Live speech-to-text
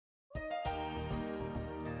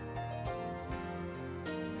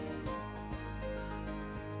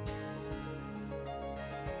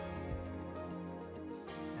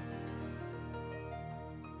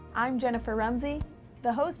I'm Jennifer Rumsey,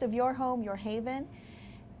 the host of Your Home, Your Haven.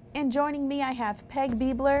 And joining me I have Peg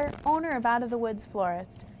Bebler, owner of Out of the Woods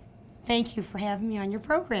Florist. Thank you for having me on your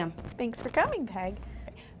program. Thanks for coming, Peg.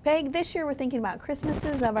 Peg, this year we're thinking about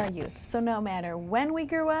Christmases of our youth. So no matter when we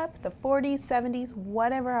grew up, the 40s, 70s,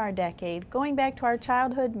 whatever our decade, going back to our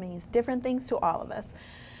childhood means different things to all of us.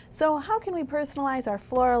 So how can we personalize our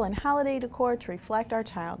floral and holiday decor to reflect our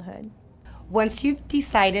childhood? Once you've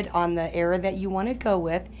decided on the era that you want to go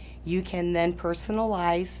with, you can then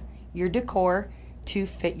personalize your decor to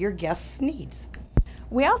fit your guests' needs.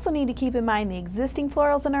 We also need to keep in mind the existing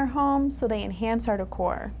florals in our home so they enhance our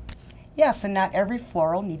decor. Yes, and not every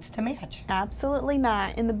floral needs to match. Absolutely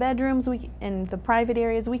not. In the bedrooms, in the private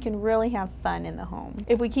areas, we can really have fun in the home.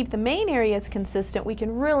 If we keep the main areas consistent, we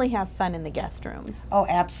can really have fun in the guest rooms. Oh,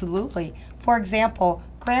 absolutely. For example,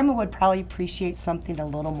 Grandma would probably appreciate something a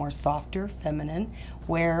little more softer, feminine,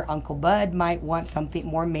 where Uncle Bud might want something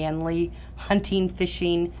more manly, hunting,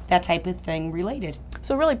 fishing, that type of thing related.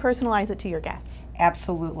 So really personalize it to your guests.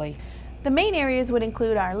 Absolutely. The main areas would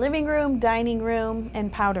include our living room, dining room,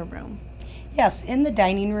 and powder room. Yes, in the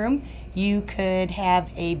dining room, you could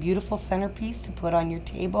have a beautiful centerpiece to put on your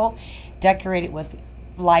table, decorate it with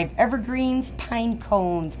live evergreens, pine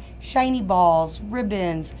cones, shiny balls,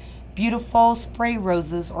 ribbons, beautiful spray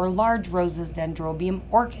roses or large roses, dendrobium,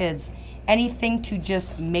 orchids, anything to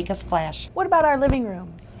just make a splash. What about our living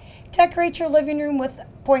rooms? Decorate your living room with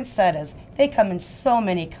poinsettias. They come in so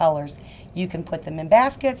many colors. You can put them in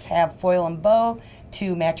baskets, have foil and bow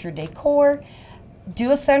to match your decor.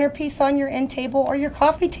 Do a centerpiece on your end table or your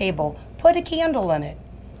coffee table. Put a candle in it.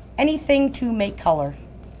 Anything to make color.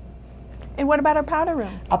 And what about our powder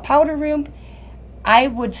rooms? A powder room, I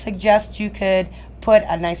would suggest you could put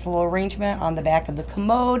a nice little arrangement on the back of the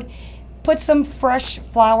commode. Put some fresh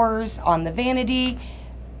flowers on the vanity.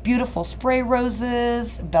 Beautiful spray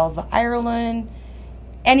roses, bells of Ireland,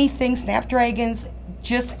 anything, snapdragons.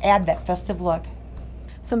 Just add that festive look.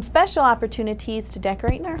 Some special opportunities to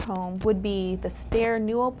decorate in our home would be the stair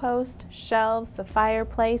newel post, shelves, the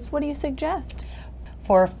fireplace. What do you suggest?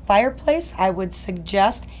 For a fireplace, I would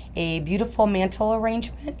suggest a beautiful mantle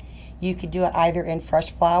arrangement. You could do it either in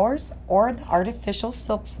fresh flowers or the artificial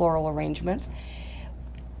silk floral arrangements.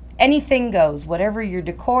 Anything goes, whatever your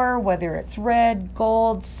decor, whether it's red,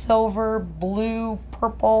 gold, silver, blue,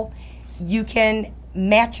 purple, you can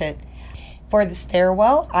match it. For the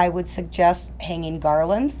stairwell, I would suggest hanging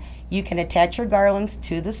garlands. You can attach your garlands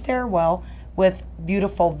to the stairwell with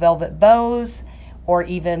beautiful velvet bows or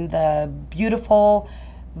even the beautiful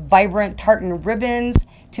vibrant tartan ribbons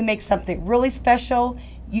to make something really special.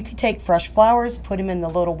 You could take fresh flowers, put them in the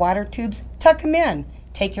little water tubes, tuck them in,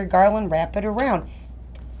 take your garland, wrap it around.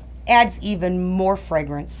 Adds even more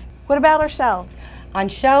fragrance. What about our shelves? On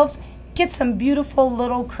shelves, get some beautiful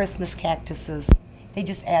little Christmas cactuses. They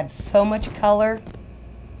just add so much color.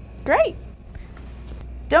 Great!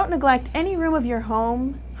 Don't neglect any room of your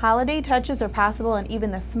home. Holiday touches are possible in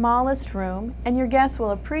even the smallest room, and your guests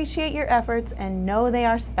will appreciate your efforts and know they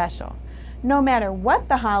are special. No matter what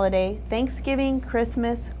the holiday, Thanksgiving,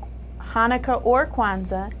 Christmas, Hanukkah, or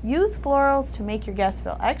Kwanzaa, use florals to make your guests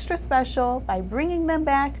feel extra special by bringing them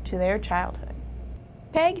back to their childhood.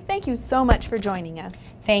 Peg, thank you so much for joining us.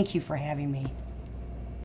 Thank you for having me.